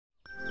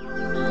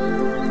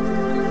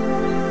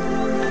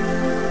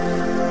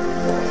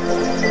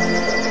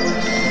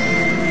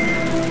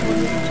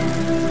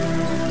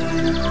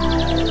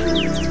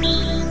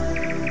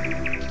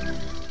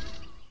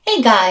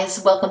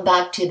guys, welcome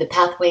back to the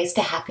Pathways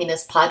to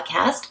Happiness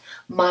podcast.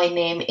 My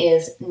name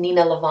is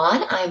Nina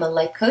Levon. I'm a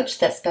life coach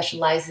that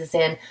specializes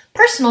in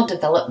personal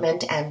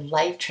development and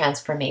life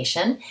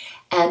transformation.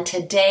 And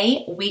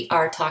today we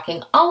are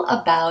talking all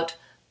about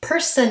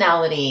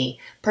personality.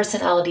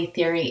 Personality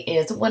theory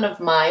is one of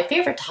my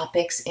favorite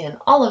topics in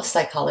all of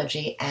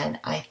psychology, and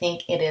I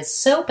think it is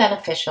so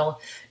beneficial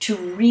to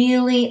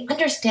really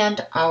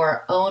understand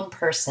our own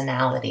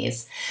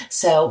personalities.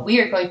 So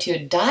we are going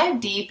to dive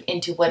deep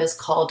into what is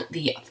called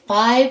the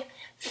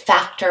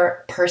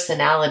 5-factor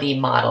personality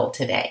model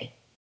today.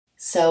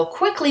 So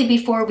quickly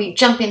before we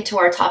jump into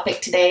our topic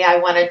today, I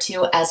wanted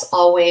to, as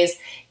always,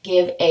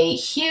 give a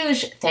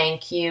huge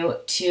thank you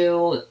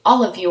to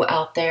all of you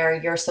out there.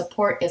 Your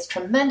support is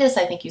tremendous.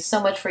 I thank you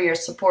so much for your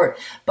support,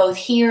 both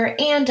here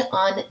and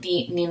on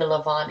the Nina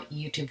Levon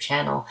YouTube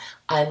channel.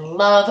 I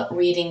love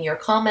reading your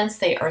comments.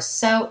 They are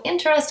so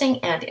interesting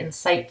and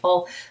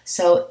insightful.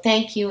 So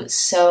thank you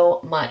so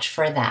much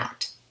for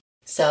that.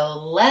 So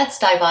let's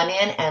dive on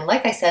in. And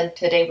like I said,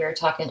 today we're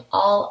talking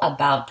all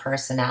about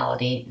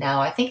personality.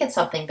 Now, I think it's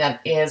something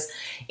that is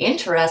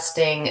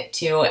interesting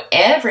to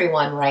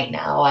everyone right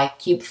now. I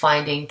keep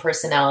finding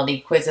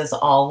personality quizzes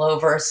all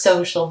over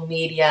social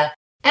media.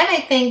 And I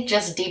think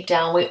just deep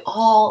down, we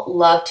all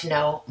love to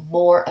know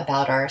more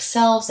about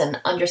ourselves and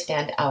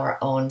understand our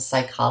own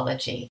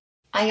psychology.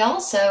 I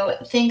also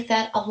think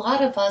that a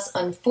lot of us,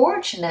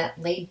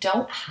 unfortunately,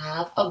 don't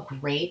have a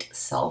great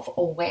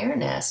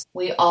self-awareness.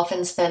 We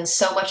often spend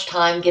so much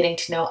time getting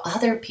to know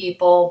other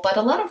people, but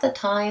a lot of the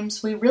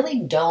times we really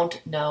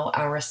don't know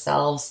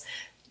ourselves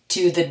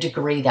to the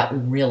degree that we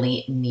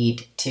really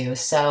need to.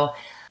 So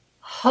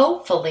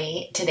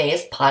hopefully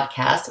today's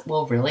podcast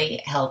will really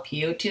help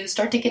you to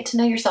start to get to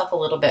know yourself a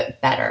little bit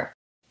better.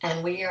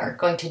 And we are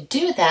going to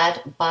do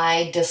that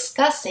by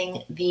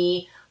discussing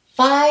the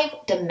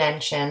 5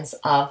 dimensions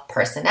of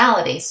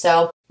personality.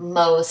 So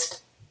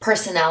most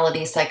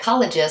personality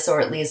psychologists, or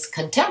at least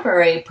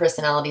contemporary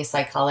personality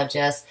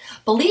psychologists,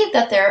 believe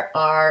that there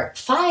are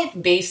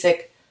 5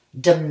 basic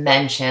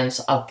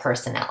dimensions of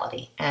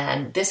personality.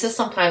 And this is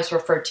sometimes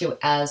referred to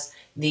as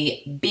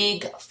the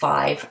Big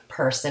 5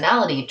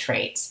 personality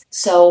traits.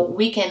 So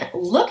we can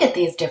look at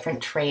these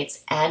different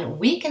traits and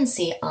we can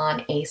see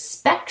on a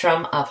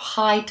spectrum of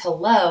high to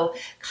low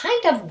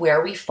kind of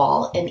where we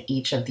fall in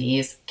each of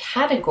these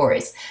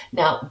categories.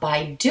 Now,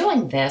 by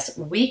doing this,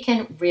 we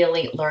can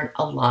really learn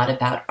a lot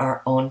about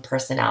our own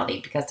personality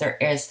because there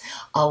is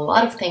a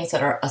lot of things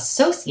that are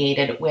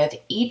associated with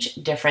each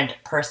different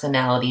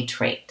personality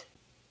trait.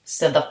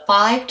 So the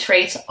 5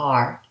 traits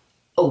are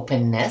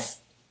openness,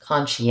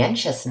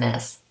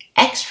 conscientiousness,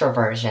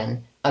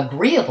 extroversion,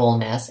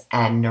 agreeableness,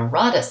 and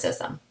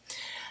neuroticism.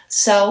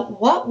 So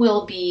what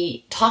we'll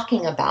be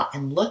talking about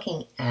and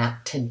looking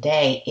at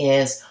today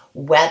is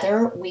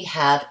whether we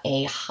have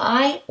a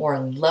high or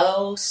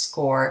low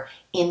score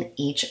in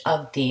each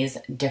of these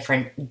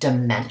different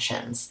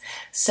dimensions.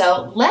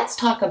 So let's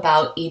talk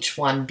about each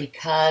one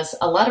because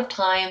a lot of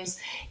times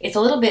it's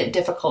a little bit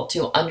difficult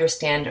to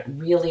understand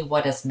really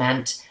what is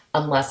meant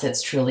unless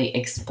it's truly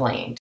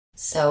explained.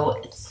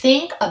 So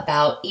think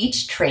about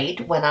each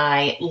trait when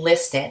I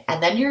list it,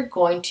 and then you're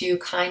going to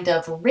kind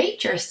of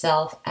rate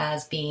yourself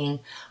as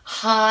being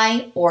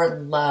high or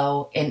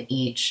low in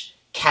each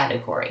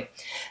category.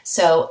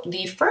 So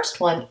the first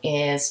one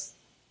is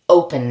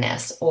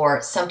openness,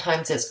 or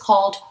sometimes it's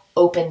called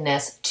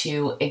openness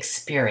to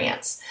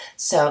experience.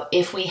 So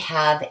if we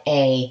have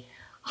a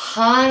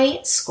high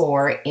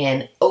score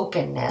in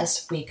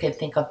openness, we could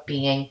think of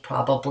being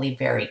probably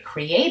very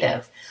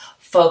creative,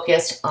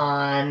 focused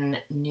on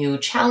new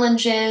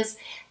challenges.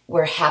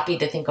 We're happy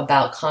to think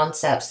about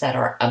concepts that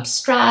are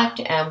abstract,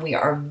 and we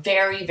are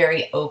very,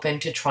 very open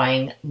to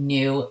trying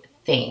new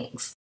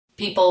things.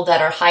 People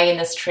that are high in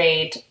this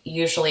trait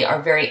usually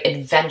are very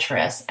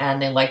adventurous,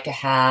 and they like to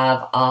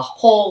have a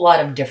whole lot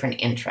of different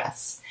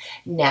interests.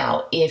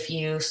 Now, if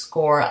you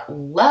score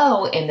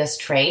low in this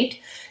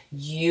trait,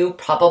 you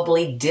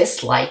probably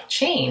dislike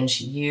change.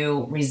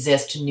 You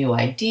resist new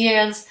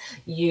ideas.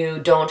 You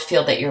don't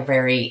feel that you're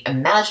very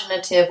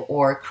imaginative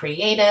or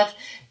creative.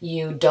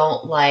 You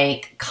don't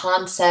like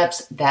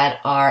concepts that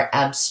are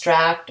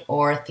abstract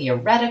or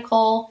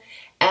theoretical.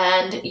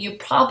 And you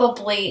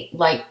probably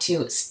like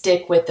to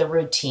stick with the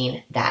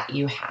routine that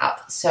you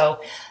have.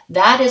 So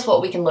that is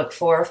what we can look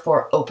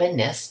for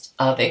openness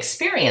of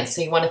experience.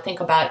 So you want to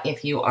think about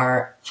if you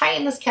are high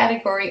in this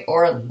category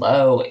or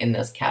low in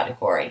this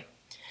category.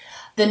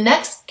 The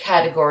next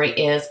category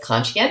is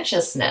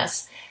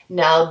conscientiousness.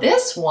 Now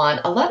this one,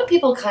 a lot of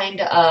people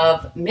kind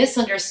of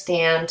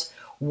misunderstand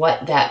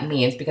what that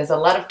means because a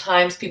lot of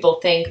times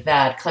people think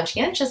that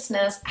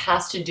conscientiousness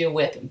has to do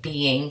with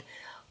being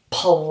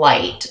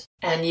polite.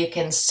 And you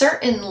can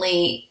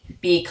certainly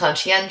be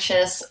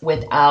conscientious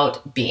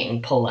without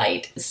being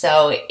polite.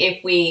 So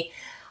if we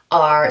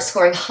are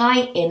scoring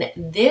high in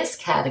this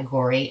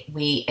category,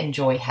 we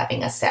enjoy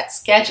having a set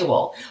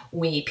schedule.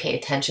 We pay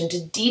attention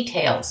to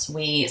details.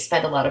 We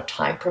spend a lot of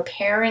time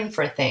preparing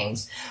for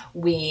things.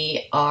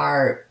 We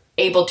are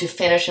able to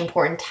finish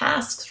important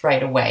tasks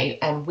right away,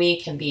 and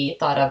we can be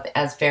thought of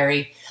as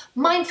very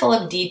mindful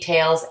of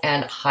details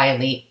and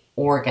highly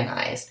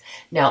organized.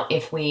 Now,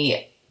 if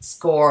we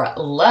score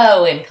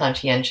low in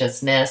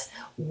conscientiousness,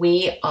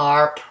 we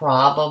are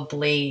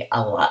probably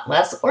a lot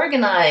less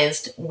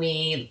organized.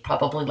 We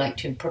probably like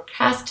to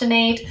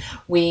procrastinate.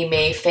 We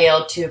may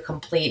fail to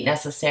complete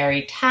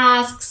necessary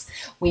tasks.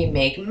 We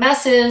make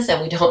messes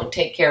and we don't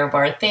take care of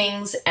our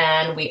things.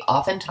 And we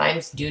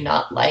oftentimes do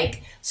not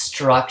like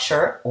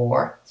structure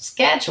or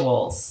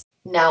schedules.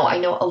 Now, I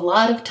know a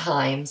lot of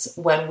times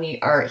when we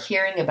are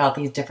hearing about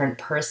these different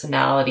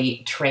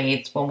personality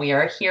traits, when we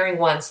are hearing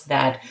ones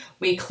that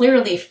we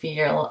clearly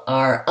feel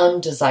are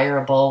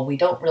undesirable, we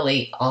don't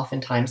really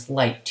oftentimes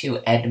like to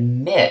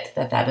admit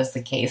that that is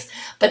the case.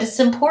 But it's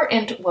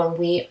important when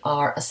we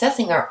are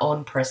assessing our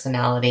own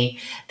personality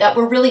that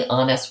we're really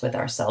honest with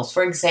ourselves.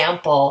 For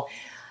example,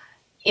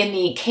 in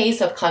the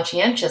case of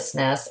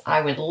conscientiousness, I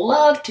would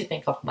love to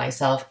think of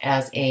myself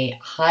as a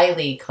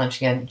highly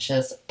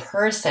conscientious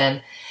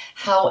person.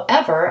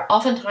 However,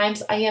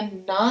 oftentimes I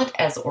am not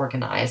as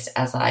organized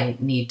as I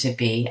need to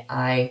be.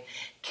 I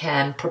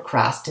can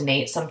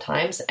procrastinate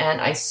sometimes,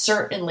 and I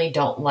certainly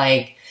don't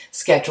like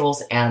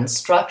schedules and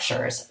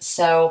structures.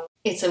 So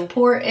it's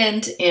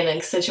important in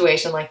a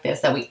situation like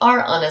this that we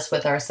are honest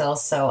with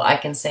ourselves. So I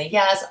can say,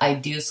 yes, I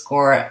do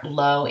score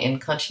low in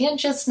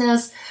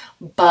conscientiousness,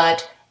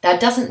 but that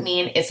doesn't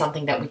mean it's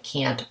something that we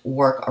can't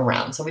work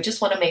around. So we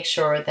just want to make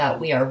sure that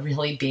we are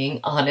really being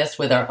honest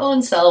with our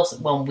own selves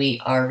when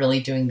we are really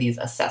doing these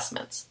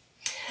assessments.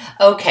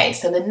 Okay,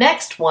 so the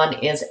next one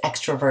is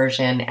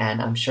extroversion,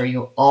 and I'm sure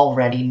you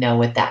already know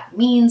what that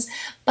means.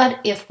 But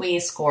if we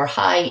score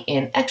high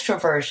in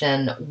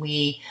extroversion,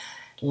 we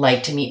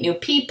like to meet new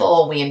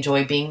people. We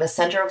enjoy being the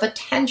center of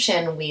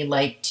attention. We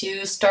like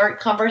to start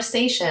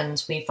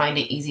conversations. We find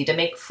it easy to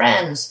make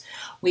friends.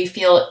 We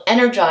feel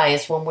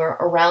energized when we're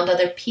around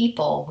other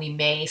people. We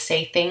may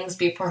say things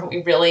before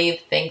we really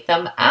think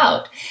them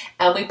out.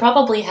 And we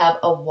probably have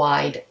a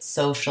wide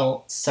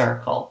social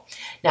circle.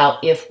 Now,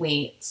 if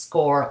we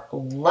score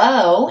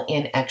low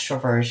in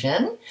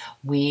extroversion,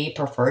 we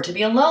prefer to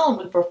be alone.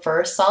 We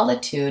prefer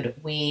solitude.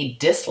 We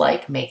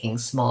dislike making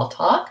small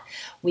talk.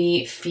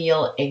 We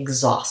feel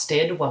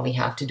exhausted when we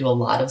have to do a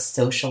lot of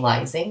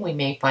socializing. We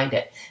may find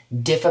it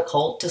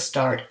difficult to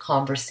start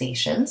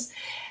conversations.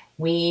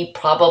 We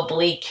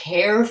probably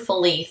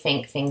carefully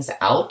think things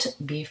out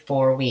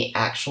before we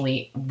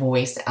actually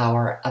voice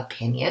our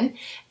opinion,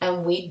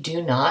 and we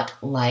do not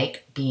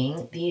like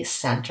being the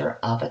center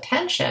of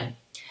attention.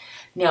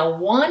 Now,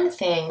 one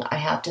thing I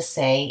have to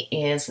say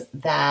is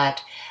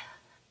that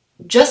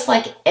just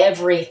like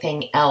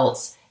everything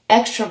else,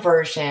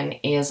 extroversion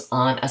is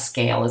on a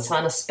scale, it's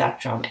on a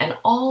spectrum, and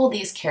all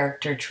these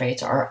character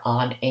traits are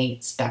on a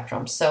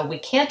spectrum. So we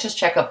can't just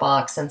check a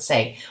box and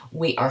say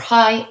we are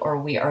high or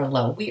we are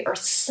low. We are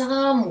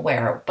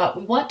somewhere, but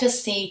we want to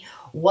see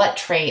what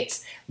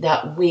traits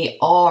that we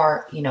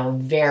are,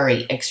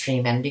 very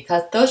extreme in,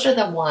 because those are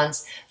the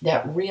ones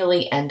that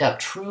really end up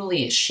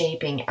truly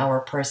shaping our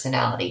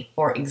personality.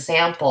 For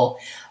example,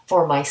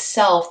 for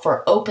myself,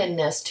 for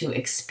openness to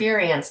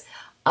experience,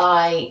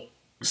 I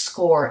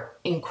score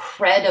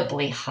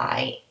incredibly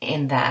high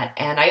in that.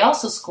 And I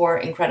also score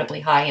incredibly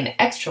high in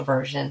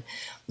extroversion,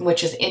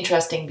 which is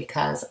interesting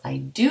because I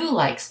do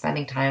like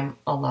spending time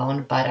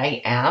alone, but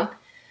I am,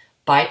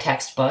 by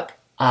textbook,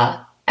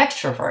 a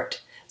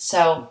extrovert.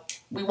 So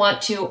we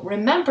want to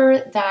remember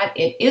that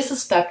it is a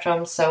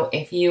spectrum. So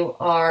if you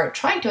are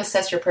trying to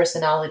assess your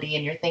personality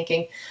and you're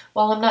thinking,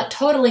 well, I'm not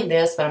totally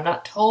this, but I'm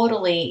not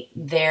totally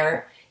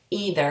there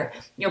either,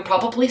 you're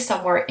probably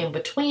somewhere in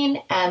between,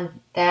 and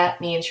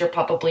that means you're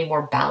probably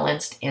more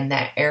balanced in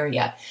that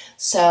area.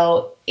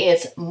 So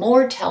it's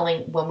more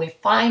telling when we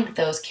find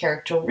those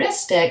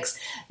characteristics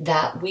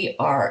that we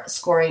are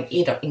scoring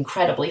either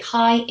incredibly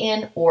high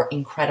in or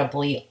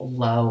incredibly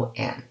low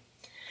in.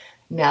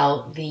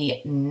 Now, the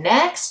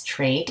next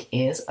trait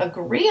is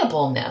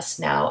agreeableness.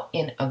 Now,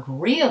 in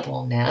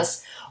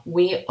agreeableness,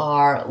 we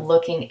are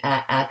looking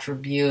at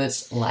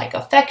attributes like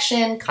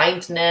affection,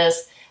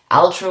 kindness,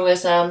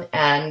 altruism,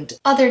 and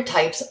other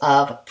types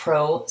of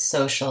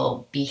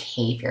pro-social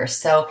behavior.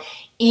 So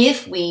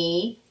if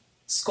we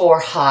score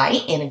high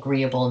in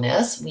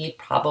agreeableness, we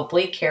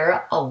probably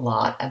care a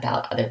lot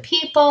about other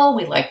people.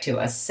 We like to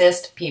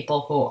assist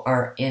people who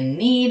are in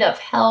need of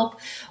help.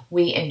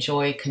 We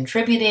enjoy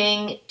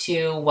contributing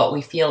to what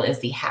we feel is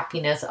the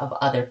happiness of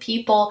other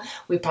people.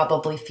 We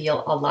probably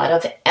feel a lot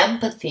of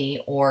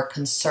empathy or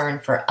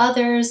concern for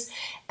others.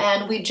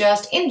 And we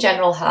just, in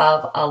general,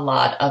 have a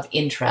lot of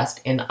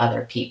interest in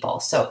other people.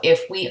 So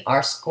if we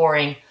are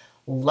scoring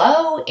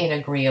low in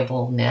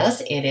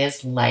agreeableness, it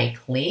is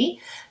likely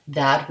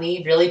that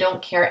we really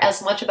don't care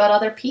as much about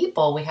other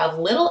people. We have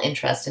little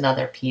interest in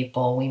other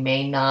people. We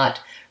may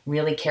not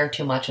really care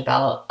too much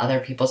about other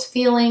people's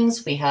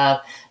feelings. We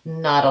have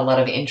not a lot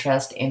of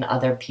interest in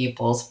other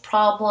people's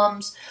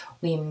problems.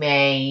 We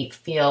may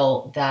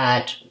feel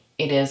that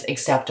it is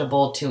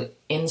acceptable to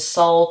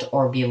insult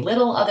or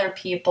belittle other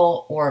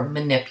people or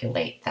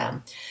manipulate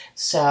them.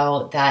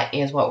 So that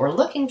is what we're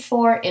looking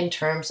for in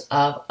terms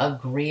of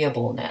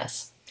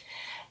agreeableness.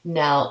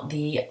 Now,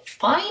 the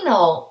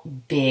final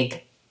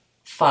big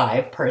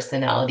 5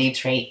 personality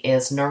trait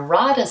is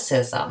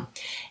neuroticism.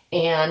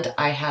 And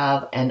I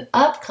have an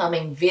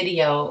upcoming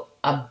video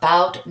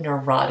about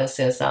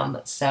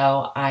neuroticism,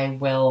 so I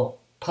will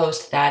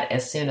post that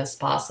as soon as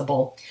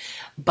possible.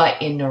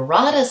 But in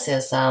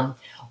neuroticism,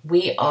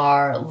 we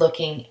are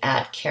looking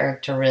at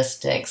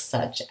characteristics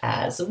such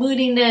as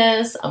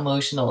moodiness,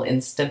 emotional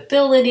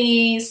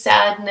instability,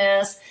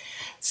 sadness.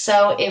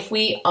 So if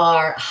we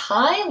are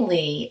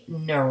highly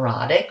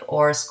neurotic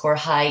or score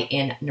high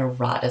in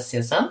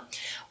neuroticism,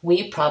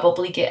 we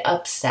probably get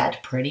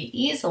upset pretty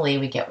easily.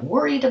 We get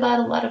worried about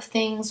a lot of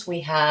things.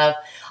 We have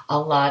a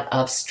lot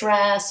of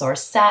stress or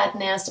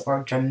sadness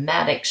or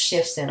dramatic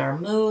shifts in our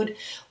mood.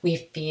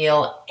 We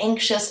feel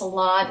anxious a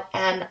lot,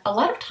 and a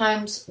lot of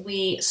times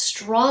we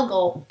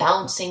struggle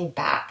bouncing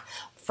back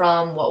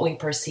from what we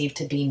perceive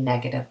to be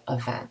negative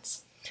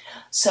events.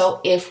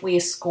 So if we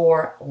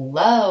score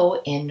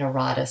low in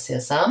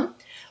neuroticism,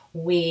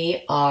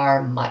 we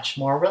are much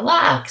more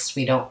relaxed.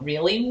 We don't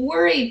really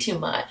worry too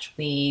much.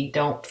 We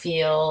don't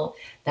feel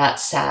that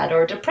sad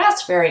or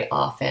depressed very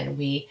often.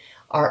 We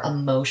are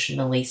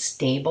emotionally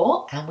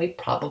stable, and we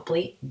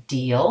probably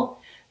deal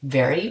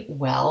very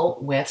well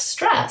with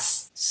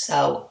stress.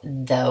 So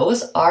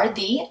those are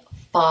the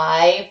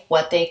 5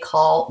 what they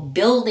call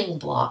building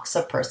blocks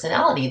of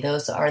personality.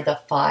 Those are the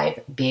 5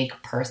 big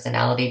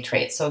personality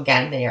traits. So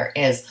again, there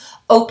is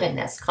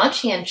openness,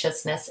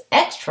 conscientiousness,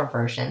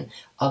 extroversion,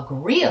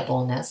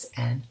 agreeableness,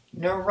 and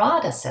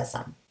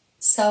neuroticism.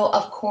 So,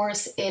 of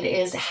course, it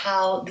is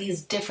how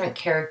these different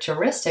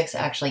characteristics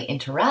actually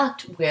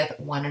interact with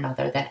one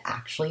another that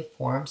actually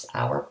forms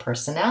our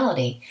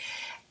personality.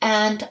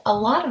 And a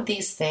lot of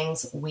these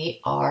things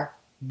we are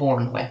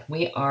born with.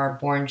 We are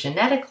born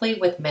genetically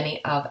with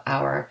many of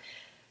our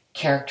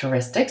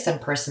characteristics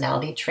and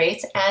personality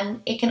traits,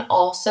 and it can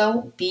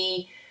also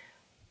be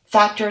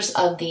factors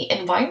of the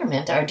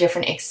environment, our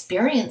different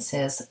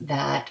experiences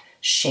that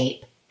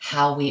shape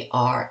how we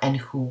are and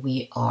who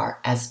we are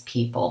as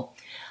people.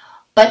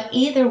 But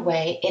either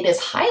way, it is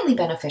highly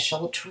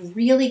beneficial to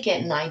really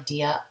get an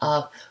idea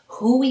of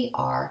who we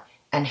are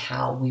and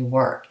how we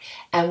work.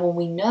 And when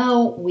we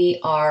know we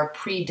are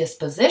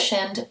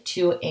predispositioned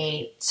to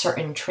a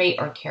certain trait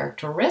or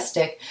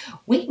characteristic,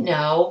 we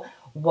know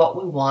what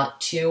we want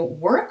to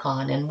work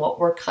on and what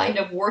we're kind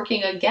of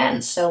working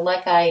against. So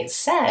like I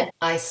said,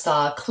 I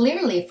saw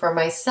clearly for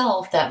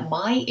myself that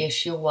my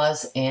issue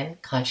was in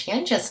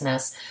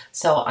conscientiousness.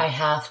 So I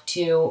have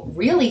to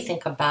really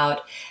think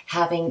about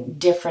having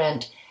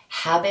different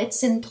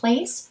habits in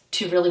place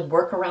to really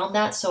work around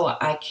that so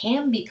I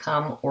can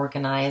become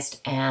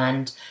organized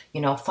and,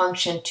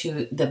 function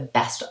to the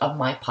best of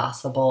my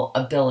possible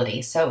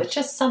ability. So it's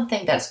just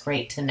something that's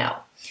great to know.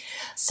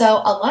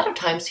 So a lot of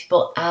times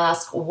people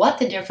ask what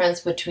the difference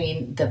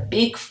between the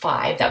big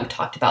 5 that we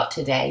talked about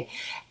today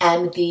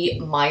and the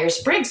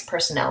Myers-Briggs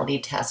personality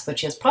test,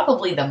 which is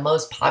probably the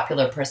most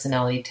popular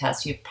personality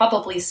test. You've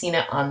probably seen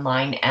it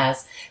online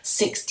as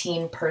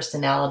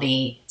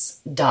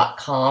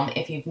 16personalities.com.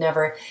 If you've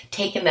never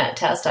taken that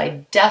test,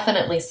 I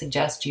definitely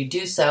suggest you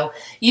do so.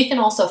 You can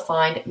also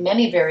find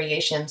many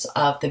variations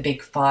of the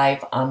big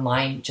 5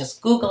 online.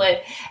 Just Google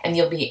it and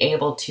you'll be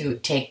able to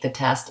take the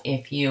test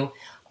if you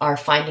are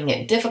finding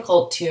it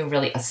difficult to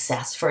really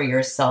assess for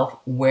yourself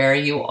where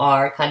you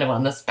are kind of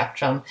on the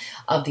spectrum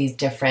of these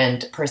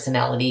different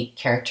personality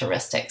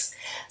characteristics.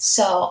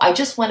 So I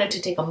just wanted to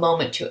take a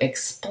moment to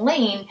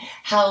explain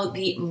how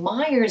the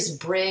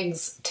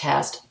Myers-Briggs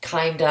test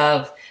kind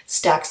of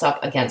stacks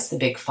up against the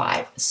big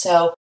 5.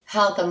 So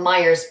how the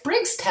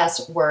Myers-Briggs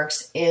test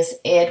works is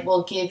it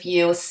will give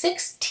you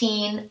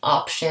 16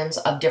 options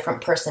of different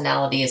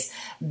personalities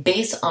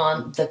based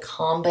on the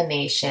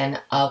combination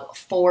of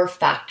 4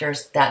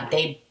 factors that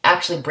they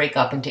actually break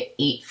up into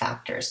 8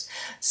 factors.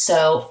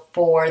 So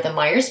for the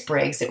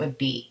Myers-Briggs, it would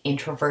be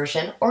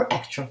introversion or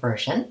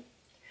extroversion,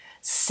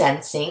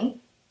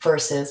 sensing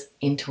versus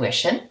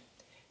intuition,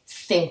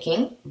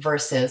 thinking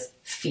versus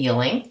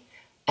feeling,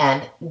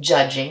 and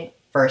judging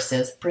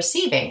versus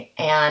perceiving.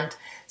 And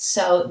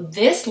so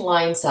this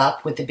lines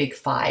up with the big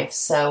 5.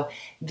 So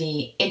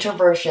the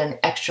introversion,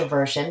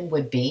 extroversion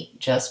would be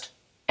just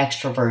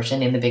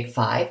extroversion in the big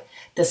 5.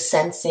 The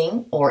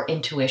sensing or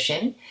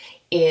intuition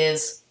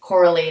is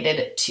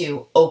correlated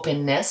to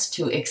openness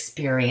to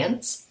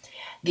experience.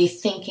 The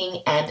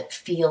thinking and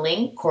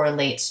feeling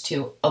correlates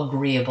to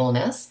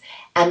agreeableness.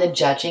 And the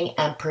judging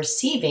and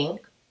perceiving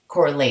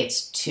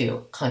correlates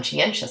to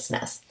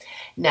conscientiousness.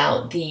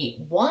 Now, the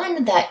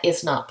one that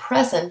is not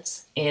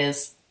present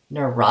is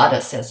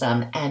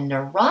neuroticism. And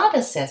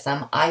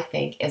neuroticism, I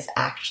think, is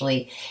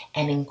actually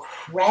an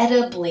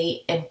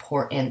incredibly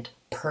important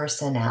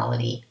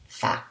personality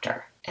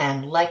factor.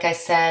 And like I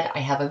said, I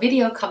have a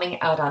video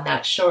coming out on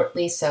that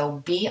shortly,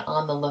 so be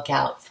on the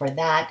lookout for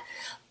that.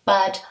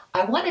 But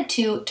I wanted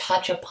to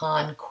touch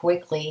upon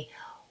quickly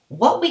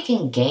what we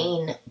can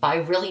gain by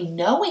really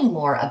knowing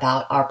more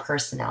about our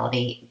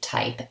personality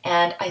type.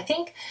 And I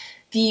think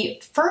the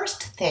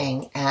first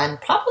thing, and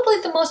probably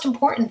the most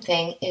important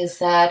thing, is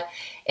that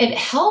it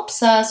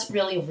helps us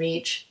really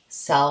reach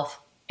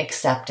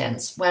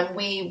self-acceptance. When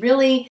we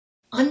really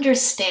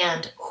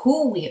understand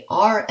who we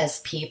are as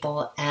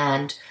people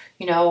and,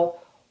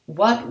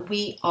 what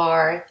we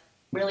are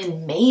really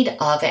made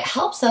of, it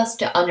helps us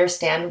to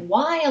understand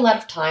why a lot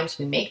of times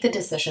we make the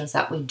decisions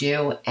that we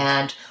do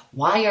and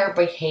why our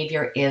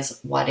behavior is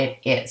what it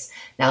is.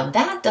 Now,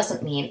 that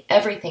doesn't mean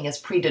everything is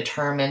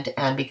predetermined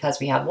and because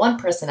we have one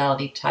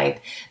personality type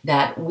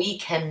that we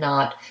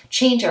cannot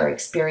change our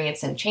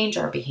experience and change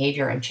our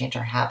behavior and change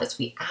our habits.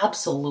 We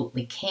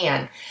absolutely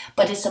can,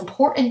 but it's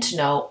important to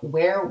know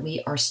where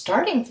we are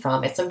starting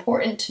from. It's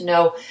important to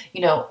know,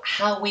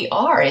 how we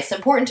are. It's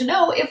important to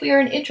know if we are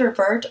an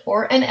introvert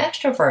or an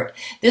extrovert.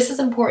 This is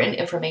important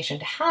information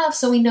to have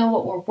so we know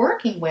what we're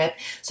working with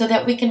so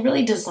that we can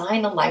really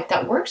design a life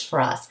that works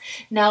for us.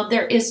 Now,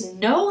 there is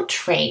no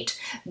trait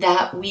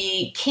that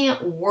we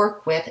can't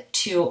work with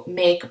to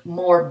make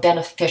more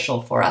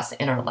beneficial for us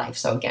in our life.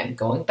 So again,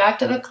 going back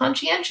to the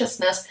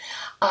conscientiousness,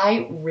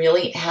 I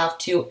really have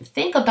to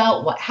think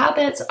about what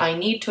habits I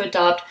need to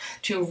adopt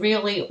to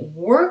really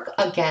work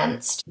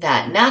against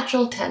that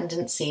natural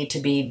tendency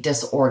to be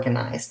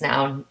disorganized.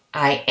 Now,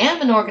 I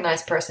am an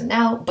organized person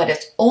now, but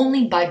it's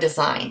only by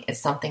design. It's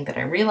something that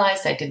I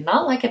realized I did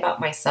not like about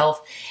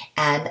myself,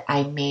 and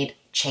I made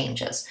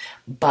changes.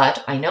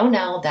 But I know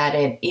now that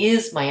it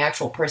is my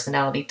actual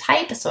personality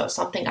type, so it's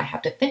something I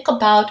have to think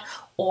about,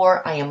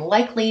 or I am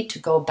likely to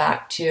go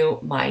back to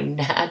my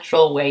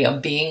natural way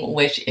of being,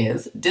 which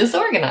is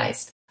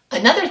disorganized.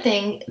 Another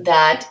thing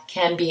that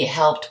can be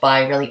helped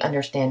by really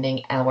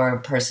understanding our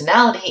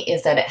personality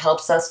is that it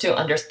helps us to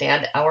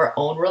understand our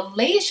own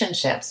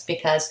relationships,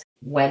 because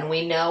when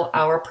we know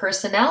our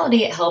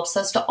personality, it helps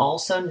us to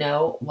also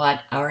know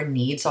what our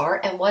needs are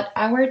and what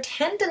our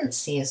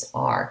tendencies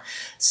are.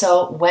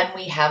 So when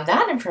we have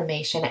that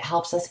information, it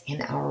helps us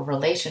in our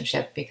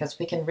relationship because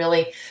we can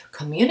really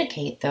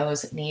communicate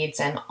those needs.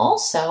 And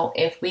also,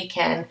 if we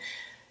can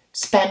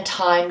spend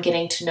time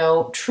getting to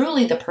know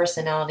truly the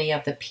personality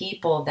of the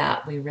people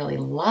that we really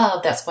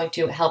love, that's going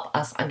to help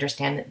us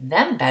understand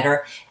them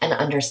better and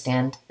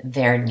understand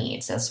their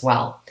needs as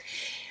well.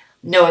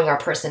 Knowing our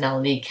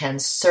personality can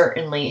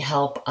certainly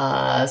help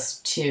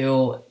us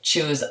to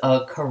choose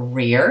a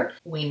career.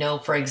 We know,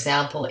 for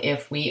example,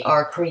 if we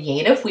are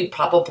creative, we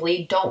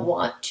probably don't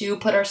want to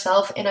put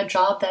ourselves in a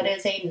job that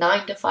is a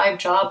 9-to-5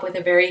 job with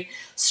a very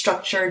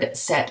structured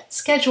set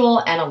schedule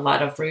and a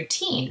lot of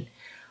routine.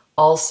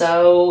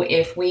 Also,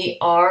 if we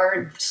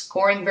are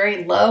scoring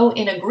very low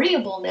in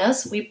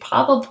agreeableness, we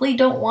probably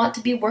don't want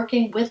to be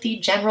working with the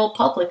general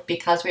public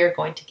because we are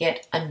going to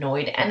get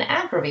annoyed and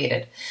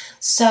aggravated.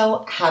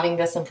 So having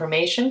this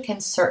information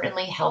can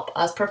certainly help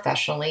us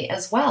professionally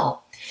as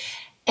well.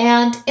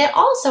 And it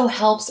also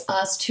helps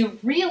us to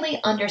really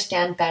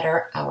understand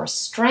better our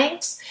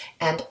strengths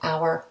and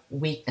our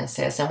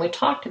weaknesses. And we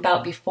talked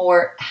about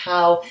before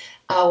how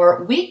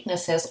our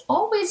weaknesses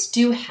always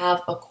do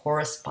have a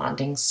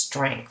corresponding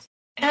strength.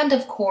 And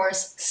of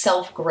course,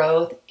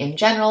 self-growth in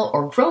general,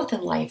 or growth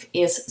in life,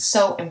 is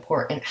so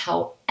important.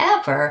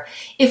 However,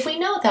 if we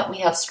know that we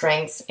have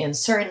strengths in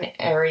certain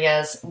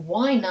areas,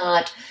 why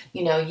not,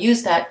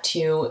 use that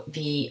to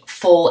the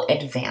full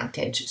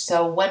advantage?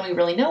 So when we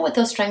really know what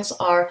those strengths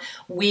are,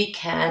 we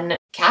can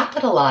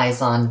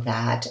capitalize on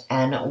that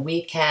and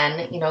we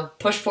can,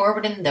 push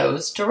forward in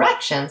those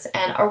directions.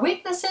 And our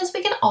weaknesses,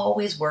 we can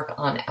always work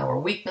on our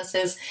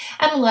weaknesses.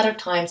 And a lot of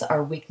times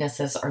our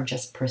weaknesses are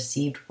just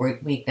perceived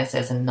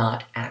weaknesses and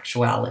not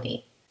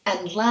actuality.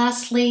 And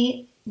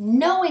lastly,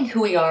 knowing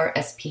who we are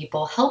as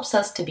people helps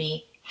us to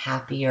be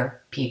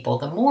happier people.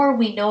 The more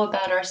we know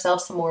about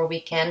ourselves, the more we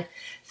can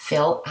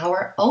fill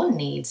our own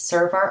needs,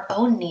 serve our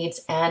own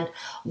needs, and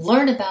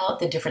learn about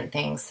the different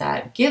things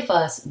that give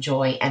us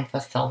joy and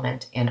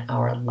fulfillment in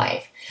our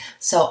life.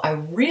 So I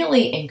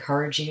really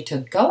encourage you to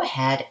go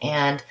ahead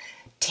and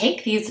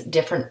take these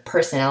different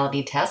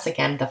personality tests.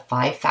 Again, the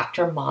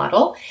 5-factor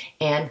model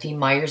and the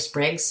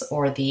Myers-Briggs,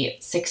 or the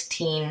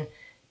 16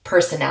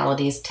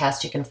 personalities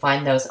test. You can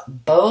find those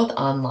both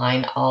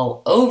online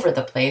all over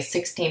the place.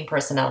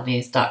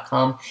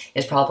 16personalities.com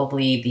is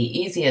probably the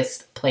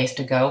easiest place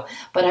to go,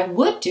 but I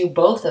would do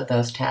both of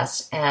those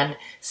tests and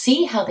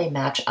see how they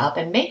match up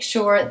and make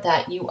sure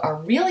that you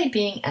are really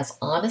being as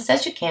honest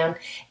as you can,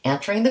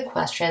 answering the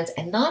questions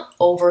and not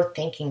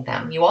overthinking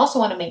them. You also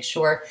want to make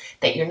sure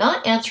that you're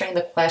not answering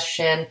the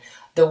question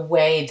the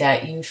way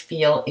that you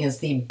feel is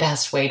the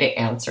best way to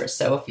answer.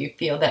 So if you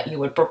feel that you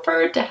would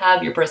prefer to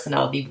have your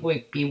personality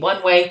be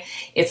one way,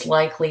 it's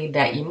likely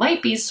that you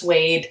might be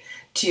swayed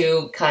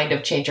to kind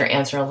of change your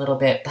answer a little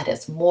bit, but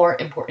it's more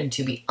important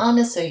to be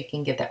honest so you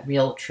can get that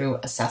real, true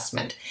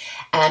assessment.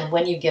 And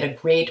when you get a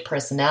great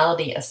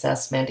personality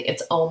assessment,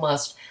 it's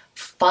almost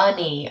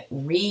funny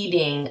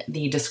reading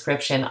the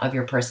description of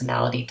your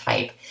personality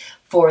type.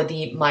 For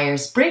the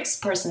Myers-Briggs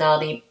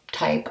personality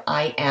type.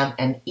 I am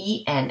an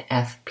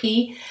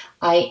ENFP.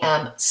 I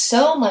am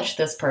so much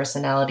this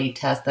personality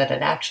test that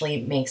it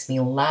actually makes me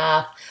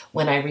laugh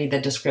when I read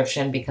the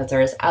description because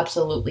there is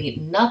absolutely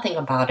nothing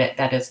about it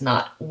that is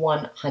not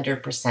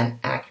 100%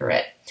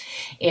 accurate.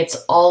 It's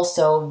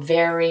also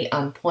very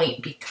on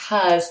point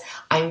because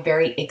I'm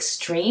very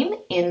extreme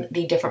in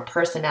the different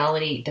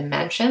personality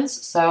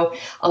dimensions. So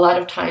a lot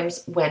of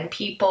times when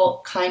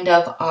people kind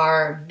of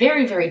are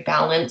very, very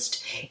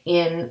balanced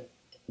in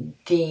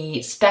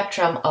the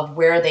spectrum of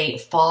where they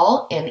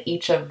fall in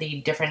each of the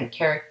different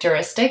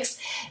characteristics,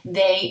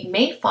 they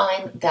may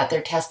find that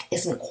their test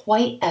isn't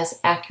quite as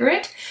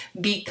accurate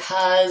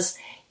because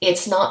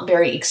it's not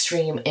very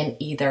extreme in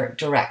either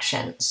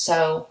direction.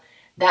 So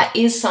that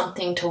is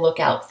something to look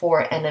out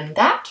for. And in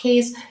that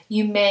case,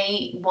 you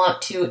may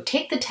want to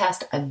take the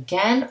test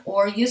again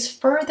or use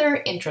further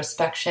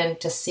introspection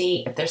to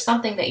see if there's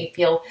something that you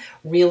feel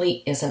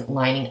really isn't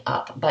lining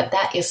up. But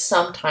that is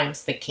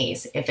sometimes the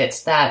case if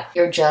it's that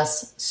you're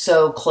just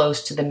so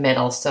close to the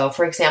middle. So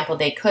for example,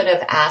 they could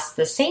have asked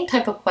the same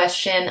type of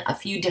question a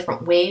few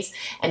different ways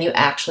and you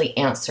actually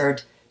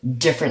answered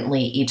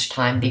differently each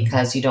time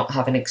because you don't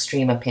have an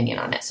extreme opinion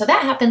on it. So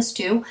that happens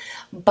too,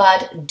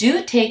 but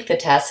do take the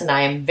test and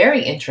I am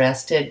very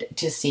interested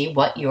to see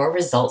what your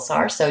results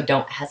are, so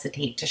don't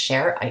hesitate to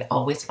share. I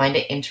always find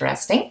it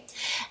interesting.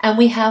 And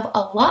we have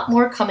a lot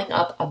more coming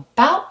up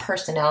about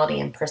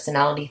personality and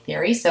personality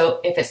theory,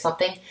 so if it's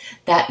something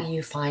that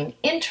you find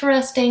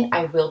interesting,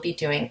 I will be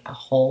doing a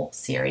whole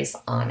series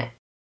on it.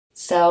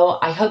 So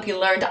I hope you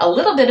learned a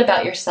little bit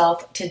about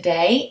yourself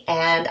today,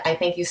 and I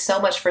thank you so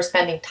much for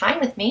spending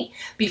time with me.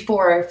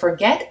 Before I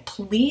forget,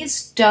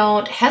 please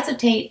don't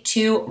hesitate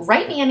to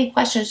write me any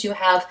questions you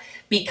have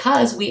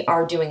because we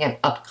are doing an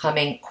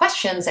upcoming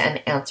questions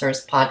and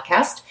answers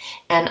podcast,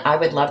 and I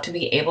would love to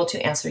be able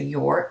to answer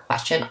your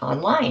question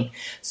online.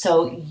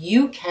 So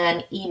you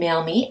can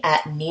email me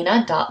at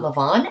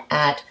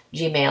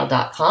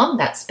nina.lavonne@gmail.com.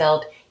 That's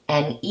spelled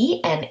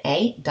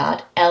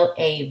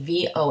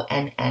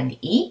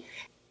nena.lavonne.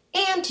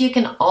 And you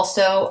can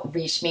also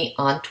reach me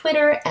on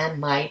Twitter, and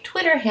my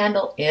Twitter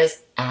handle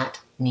is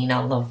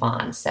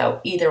 @NinaLavonne. So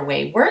either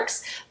way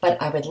works,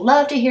 but I would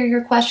love to hear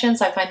your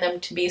questions. I find them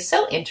to be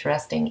so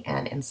interesting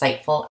and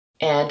insightful,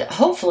 and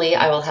hopefully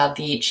I will have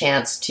the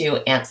chance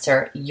to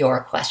answer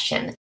your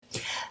question.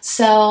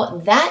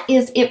 So that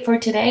is it for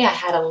today. I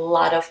had a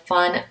lot of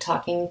fun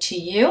talking to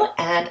you,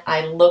 and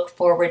I look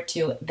forward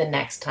to the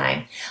next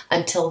time.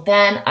 Until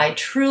then, I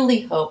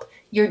truly hope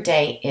your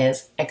day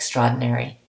is extraordinary.